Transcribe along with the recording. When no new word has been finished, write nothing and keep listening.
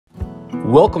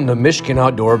Welcome to Michigan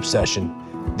Outdoor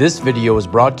Obsession. This video is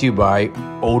brought to you by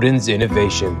Odin's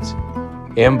Innovations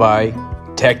and by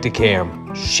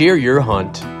Tacticam, Share Your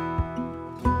Hunt,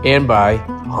 and by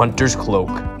Hunter's Cloak,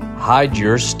 Hide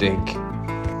Your Stink.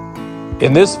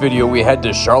 In this video, we head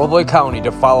to Charlevoix County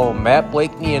to follow Matt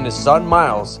Blakeney and his son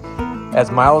Miles as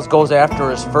Miles goes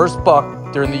after his first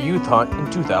buck during the youth hunt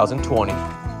in 2020.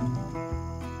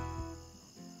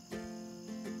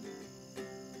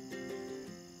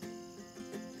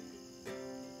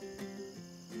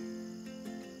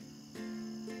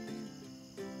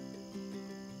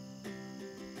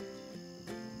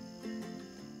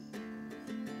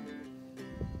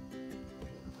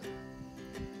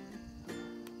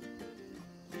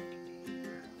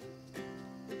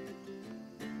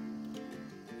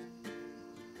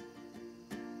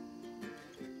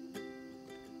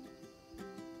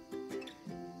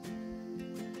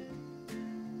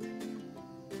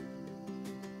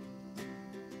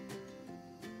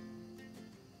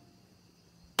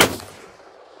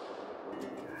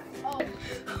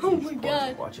 Oh my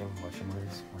god. Watch him where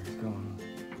he's going.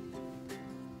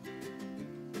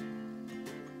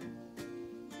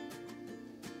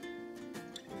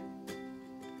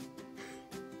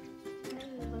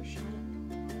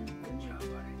 Good job,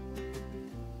 buddy.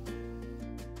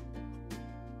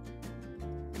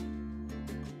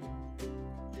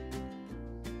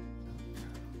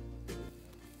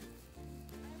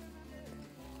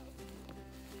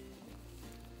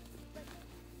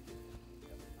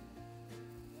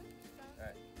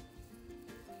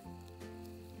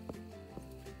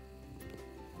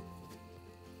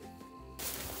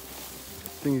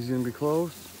 Think he's gonna be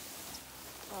close?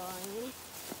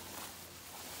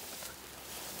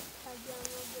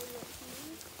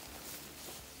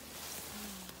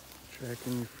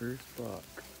 Tracking your first buck.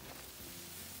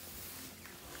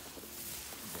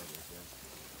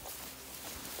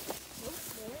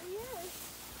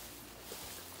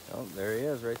 Oh, there he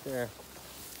is, right there.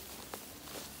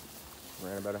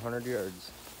 Ran about 100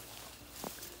 yards.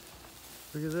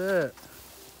 Look at that.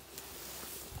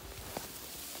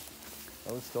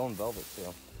 Oh, it's still in velvet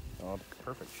too. Oh,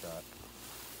 perfect shot.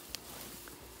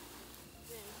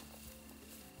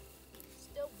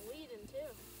 Still bleeding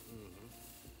too.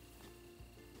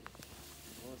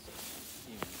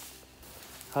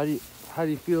 How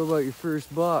do you feel about your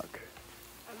first buck?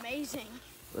 Amazing.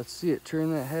 Let's see it.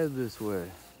 Turn that head this way.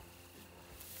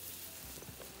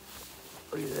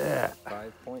 Look at that.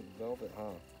 5-point velvet, huh?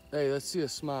 Hey, let's see a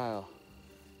smile.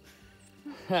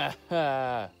 Ha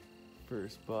ha.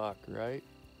 First buck, right?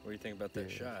 What do you think about that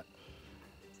shot?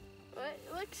 Well, it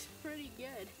looks pretty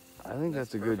good. I think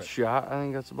that's a perfect. good shot. I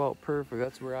think that's about perfect.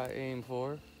 That's where I aim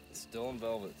for. It's still in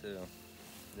velvet too.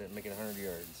 Didn't make it 100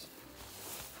 yards.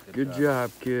 Good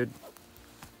job, kid.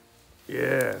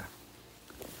 Yeah.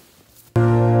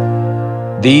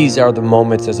 These are the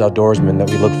moments as outdoorsmen that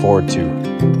we look forward to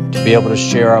be able to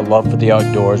share our love for the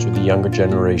outdoors with the younger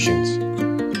generations.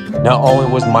 Not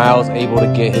only was Miles able to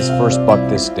get his first buck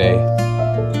this day,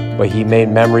 but he made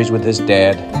memories with his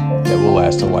dad that will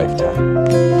last a lifetime.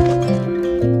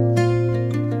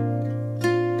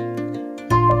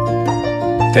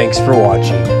 Thanks for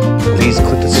watching. Please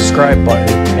click the subscribe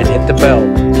button and hit the bell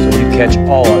so you catch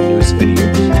all our newest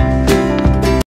videos.